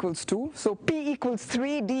 2, P equals 2. So P equals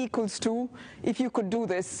 3, D equals 2. If you could do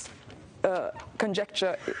this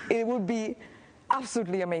conjecture, it would be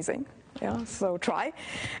absolutely amazing. Yeah, so try.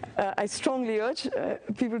 I strongly urge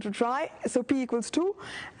people to try. So P equals 2.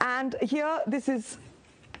 And here, this is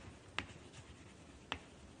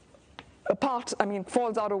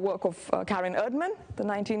falls out of work of Karen Erdmann, the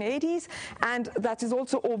 1980s, and that is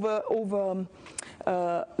also over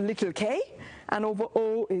little k, and over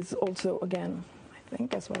O is also, again, I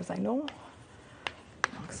think, as far as I know.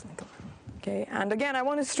 Okay, and again, I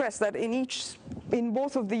want to stress that in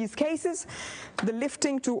both of these cases, the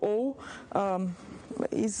lifting to O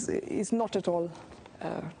is not at all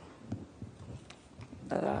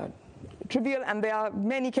trivial, and there are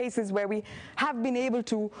many cases where we have been able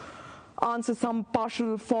to answer some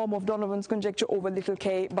partial form of Donovan's conjecture over little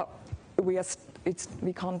k, but we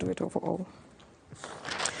can't do it over O.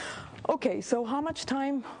 Okay, so how much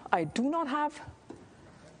time? I do not have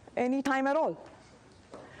any time at all.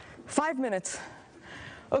 5 minutes.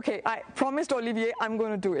 Okay, I promised Olivier I'm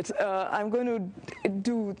going to do it. I'm going to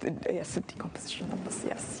do the decomposition numbers.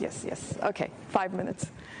 Yes. Okay, 5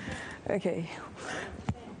 minutes. Okay.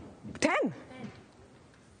 10?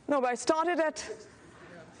 No, but I started at.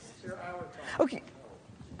 Okay,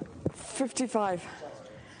 55.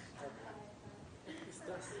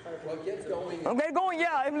 Well, get going. We're going.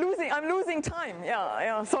 Yeah, I'm losing time.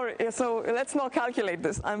 Yeah. Sorry. So let's not calculate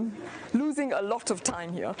this. I'm losing a lot of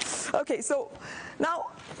time here. Okay. So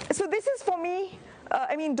now, this is for me.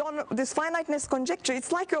 This finiteness conjecture.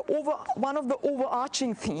 It's like one of the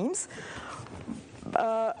overarching themes.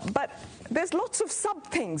 But there's lots of sub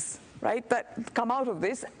things, right, that come out of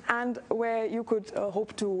this, and where you could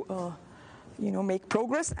hope to, make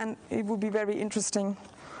progress, and it would be very interesting.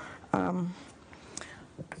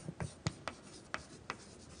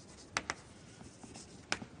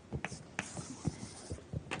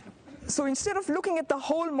 So instead of looking at the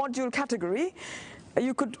whole module category,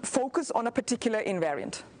 you could focus on a particular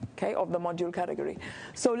invariant, okay, of the module category.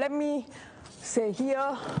 So let me say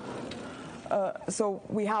here, so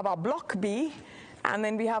we have our block B, and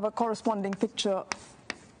then we have a corresponding picture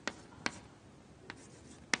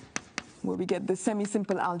where we get the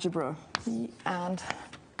semi-simple algebra B, and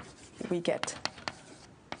we get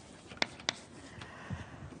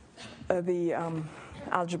the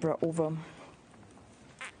algebra over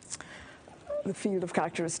the field of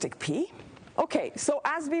characteristic P. Okay, so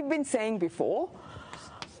as we've been saying before,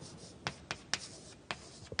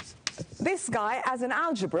 this guy as an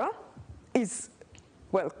algebra is,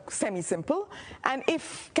 well, semi-simple, and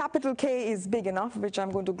if capital K is big enough, which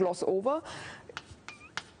I'm going to gloss over,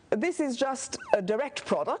 this is just a direct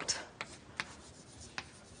product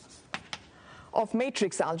of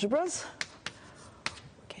matrix algebras,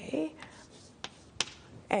 okay,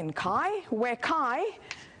 n chi, where chi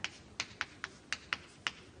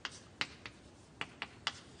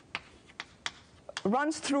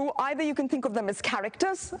runs through, either you can think of them as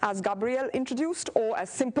characters, as Gabriel introduced, or as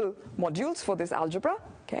simple modules for this algebra,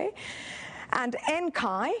 okay? And n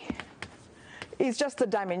chi is just the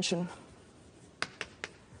dimension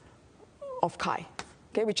of chi,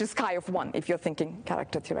 okay, which is chi of 1 if you're thinking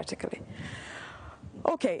character theoretically.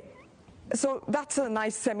 Okay, so that's a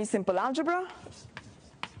nice semi-simple algebra.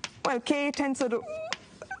 Well, K tensor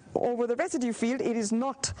over the residue field, it is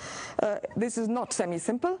not, this is not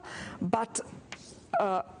semi-simple, but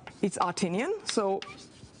it's Artinian, so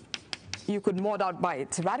you could mod out by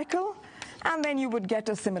its radical, and then you would get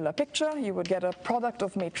a similar picture. You would get a product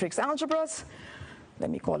of matrix algebras, let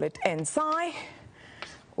me call it n psi,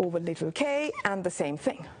 over little k, and the same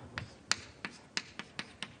thing.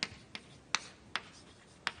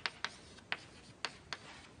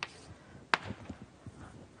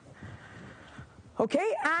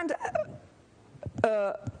 Okay, and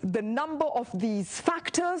the number of these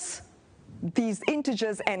factors, these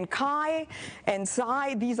integers n chi, n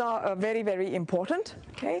psi, these are very, very important,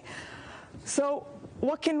 okay? So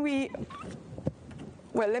what can we,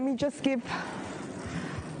 well, let me just give,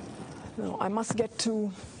 no, I must get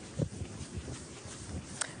to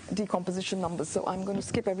decomposition numbers, so I'm going to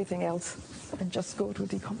skip everything else and just go to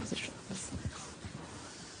decomposition numbers.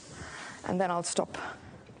 And then I'll stop.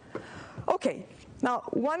 Okay, now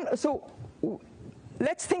so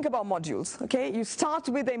let's think about modules, okay? You start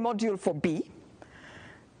with a module for B.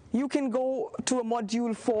 You can go to a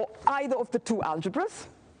module for either of the two algebras,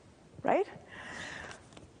 right?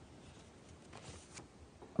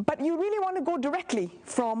 But you really want to go directly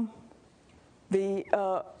from the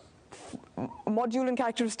module in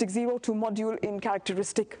characteristic 0 to module in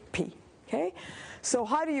characteristic P, okay? So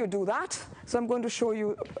how do you do that? So I'm going to show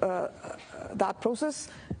you that process,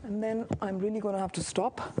 and then I'm really going to have to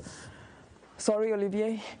stop. Sorry,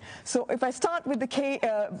 Olivier. So if I start with the K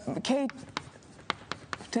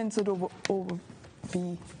tensor over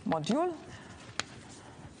B module,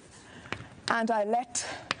 and I let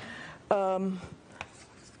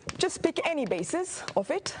just pick any basis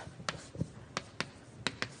of it.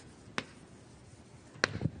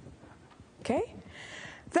 Okay.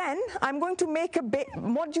 Then I'm going to make a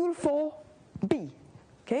module for B,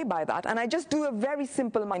 okay, by that. And I just do a very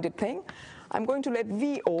simple-minded thing. I'm going to let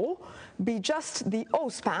VO be just the O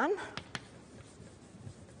span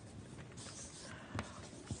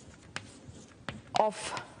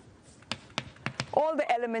of all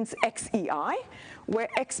the elements xei, where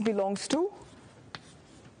x belongs to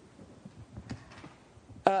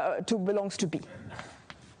belongs to B.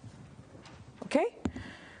 Okay?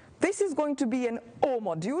 This is going to be an O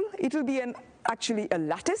module. It will be actually a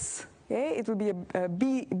lattice. Okay? It will be a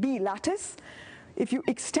B lattice. If you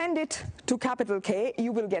extend it to capital K,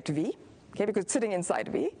 you will get V, okay, because it's sitting inside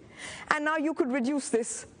V. And now you could reduce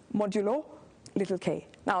this modulo little k.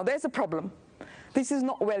 Now there's a problem. This is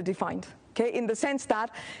not well defined, okay, in the sense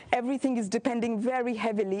that everything is depending very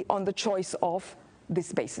heavily on the choice of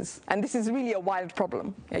this basis. And this is really a wild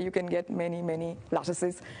problem. Yeah, you can get many, many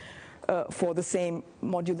lattices for the same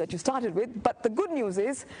module that you started with. But the good news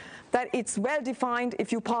is that it's well defined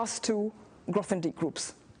if you pass to Grothendieck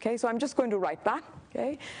groups. Okay, so I'm just going to write that.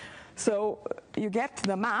 Okay, so you get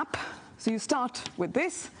the map. So you start with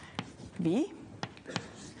this V,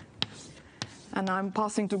 and I'm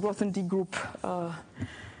passing to Grothendieck group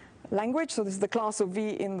language. So this is the class of V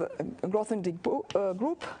in the Grothendieck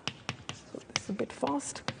group. So this is a bit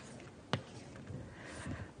fast.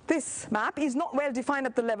 This map is not well defined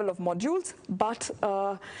at the level of modules, but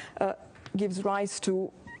gives rise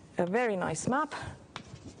to a very nice map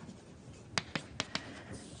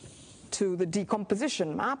to the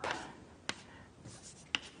decomposition map,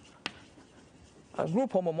 a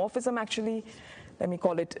group homomorphism actually. Let me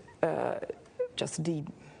call it just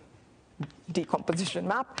decomposition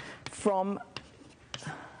map from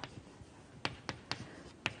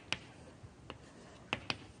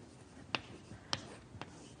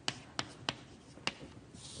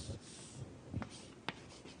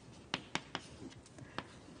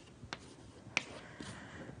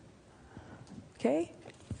okay.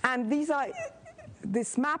 And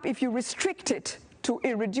this map, if you restrict it to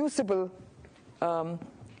irreducible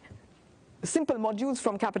simple modules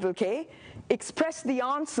from capital K, express the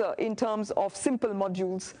answer in terms of simple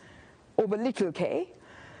modules over little k.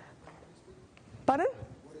 Pardon?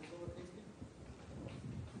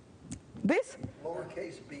 This?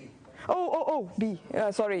 Lowercase b. B.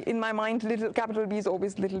 Sorry, in my mind, little capital B is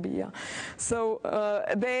always little b. Yeah. So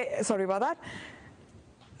sorry about that.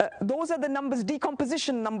 Those are the numbers,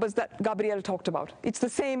 decomposition numbers that Gabriel talked about. It's the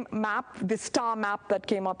same map, the star map that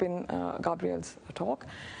came up in Gabriel's talk.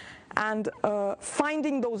 And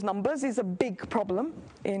finding those numbers is a big problem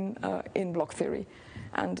in block theory.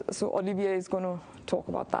 And so Olivier is going to talk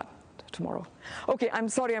about that tomorrow. Okay, I'm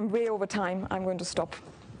sorry, I'm way over time. I'm going to stop.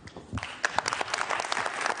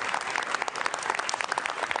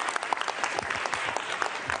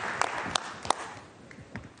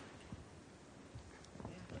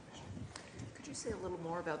 Could you say a little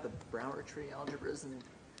more about the Brouwer tree algebras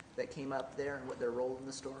that came up there and what their role in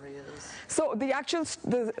the story is? So the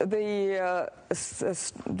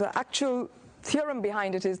actual theorem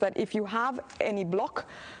behind it is that if you have any block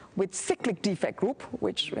with cyclic defect group,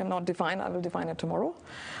 which we have not defined, I will define it tomorrow,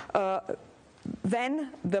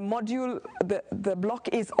 then the module, the block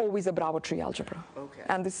is always a Brouwer tree algebra. Okay.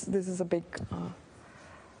 And this is a big,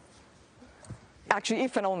 actually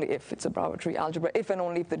if and only if it's a Brouwer tree algebra, if and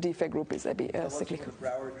only if the defect group is cyclic. What the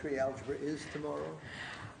Brouwer tree algebra is tomorrow?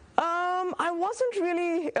 I wasn't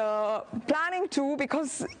really planning to,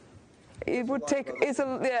 because it would take,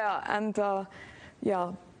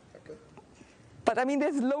 yeah. But I mean,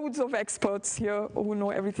 there's loads of experts here who know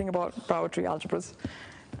everything about Brouwer tree algebras,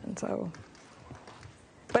 and so.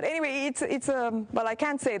 But anyway, well, I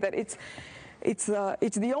can say that it's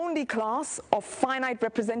the only class of finite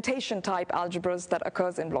representation type algebras that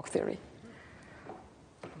occurs in block theory.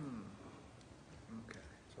 Okay.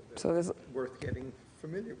 So there's worth getting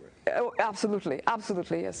familiar with. Oh, absolutely,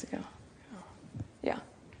 yes, yeah.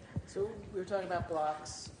 So we were talking about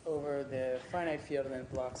blocks over the finite field and then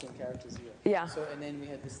blocks in character 0. Yeah. So, and then we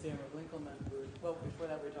had this theorem of Winkelmann. Well, before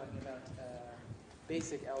that we were talking about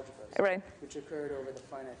basic algebras, Right. which occurred over the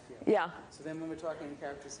finite field. Yeah. So then when we're talking in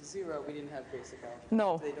character 0, we didn't have basic algebras.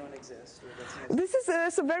 No. They don't exist. Or that's This is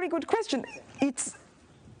that's a very good question. It's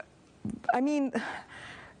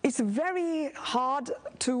very hard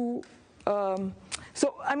to,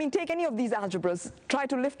 take any of these algebras, try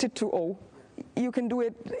to lift it to O. You can do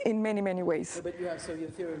it in many, many ways. But you have your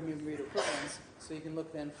theory of mu-read equivalence, so you can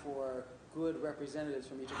look then for good representatives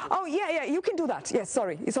from each of the. Oh, yeah, you can do that. Yes,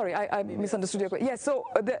 sorry, I misunderstood your question. Yes, so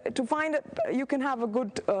to find it, you can have a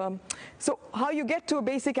good, so how you get to a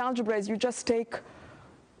basic algebra is you just take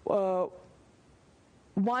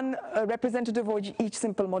one representative of each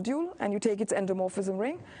simple module, and you take its endomorphism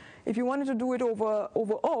ring. If you wanted to do it over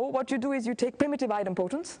O, what you do is you take primitive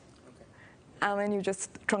idempotents, and then you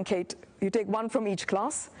just truncate. You take one from each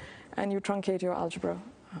class, and you truncate your algebra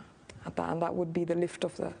at that, and that would be the lift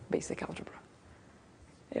of the basic algebra.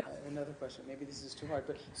 Yeah. Another question. Maybe this is too hard,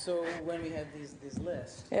 but so when we had these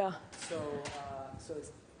lists. Yeah. So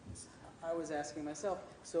I was asking myself.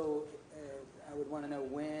 So I would want to know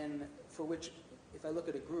if I look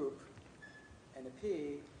at a group and a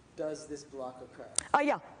P, does this block occur?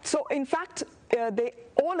 Yeah. So in fact, they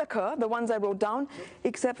all occur, the ones I wrote down,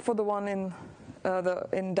 except for the one in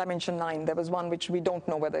dimension 9. There was one which we don't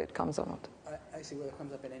know whether it comes or not. I see whether it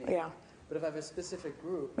comes up in any. Yeah. But if I have a specific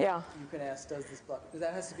group, yeah, you can ask, does this block?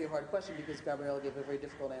 That has to be a hard question because Gabrielle gave a very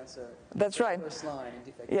difficult answer. That's right. First line in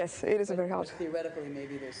defect. Yes, it is very hard. But theoretically,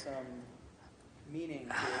 maybe there's some meaning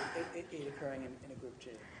to it occurring in a group G.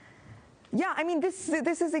 Yeah, I mean, this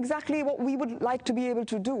is exactly what we would like to be able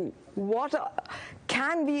to do.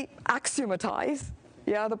 Can we axiomatize,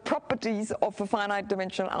 the properties of a finite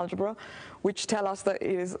dimensional algebra, which tell us that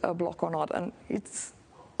it is a block or not? And it's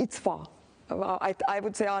far. I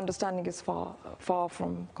would say our understanding is far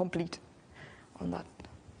from complete on that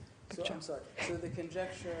picture. So I'm sorry. So the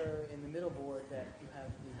conjecture in the middle board that you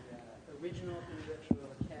have the original conjecture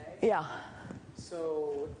of K. Yeah.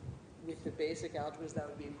 So with the basic algebras, that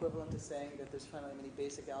would be equivalent to saying that there's finitely many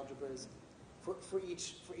basic algebras for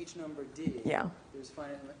each number D. Yeah. There's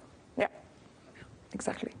finite. Yeah.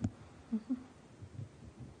 Exactly. Mm-hmm.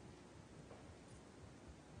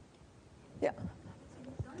 Yeah.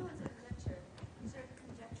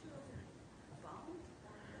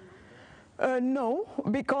 No,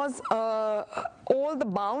 because all the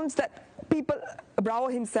bounds that Brouwer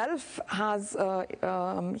himself has,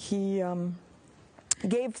 he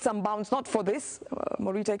gave some bounds, not for this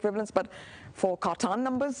Morita equivalence, but for Cartan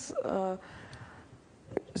numbers,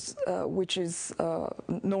 which is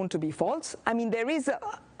known to be false. I mean, there is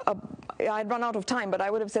I'd run out of time, but I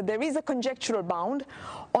would have said there is a conjectural bound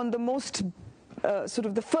on the most, sort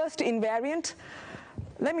of the first invariant.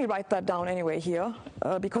 Let me write that down anyway here,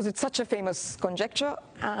 because it's such a famous conjecture,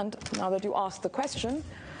 and now that you asked the question.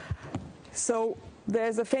 So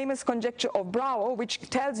there's a famous conjecture of Brouwer, which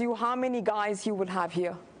tells you how many guys you would have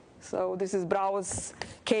here. So this is Brouwer's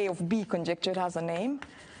K of B conjecture. It has a name.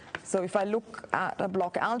 So if I look at a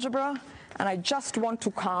block algebra, and I just want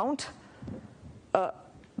to count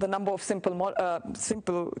the number of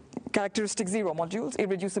simple characteristic 0 modules,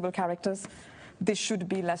 irreducible characters, this should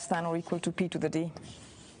be less than or equal to p to the d.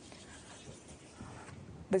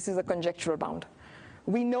 This is a conjectural bound.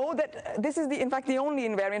 We know that this is, in fact, the only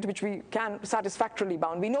invariant which we can satisfactorily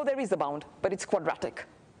bound. We know there is a bound, but it's quadratic.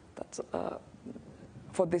 That's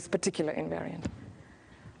for this particular invariant.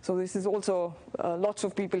 So this is also, lots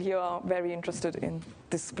of people here are very interested in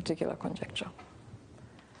this particular conjecture.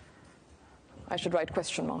 I should write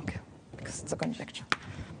question mark, because it's a conjecture.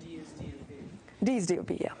 D is D of B. D is D of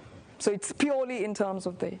B, yeah. So it's purely in terms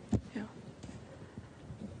of the, yeah.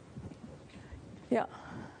 Yeah.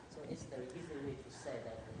 So is there easy way to say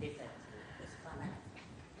that the defect is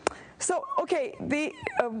finite? So, okay,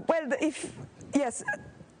 yes,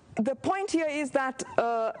 the point here is that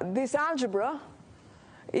this algebra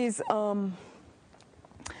is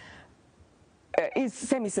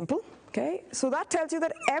semi-simple, okay? So that tells you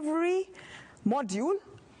that every module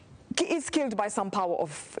is killed by some power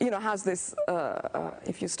of, has this,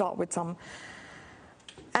 if you start with some.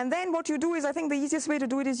 And then what you do is, I think the easiest way to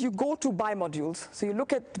do it is you go to bimodules. So you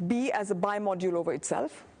look at B as a bimodule over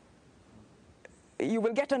itself. You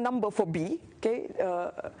will get a number for B, okay?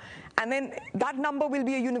 And then that number will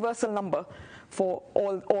be a universal number for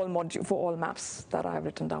all maps that I have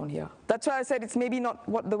written down here. That's why I said it's maybe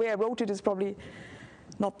not the way I wrote it is probably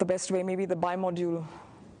not the best way. Maybe the bimodule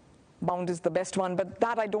bound is the best one, but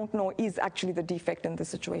that I don't know is actually the defect in this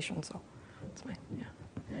situation. So that's fine. Yeah.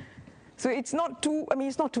 So it's not too.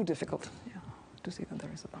 It's not too difficult to see that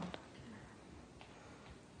there is a bound.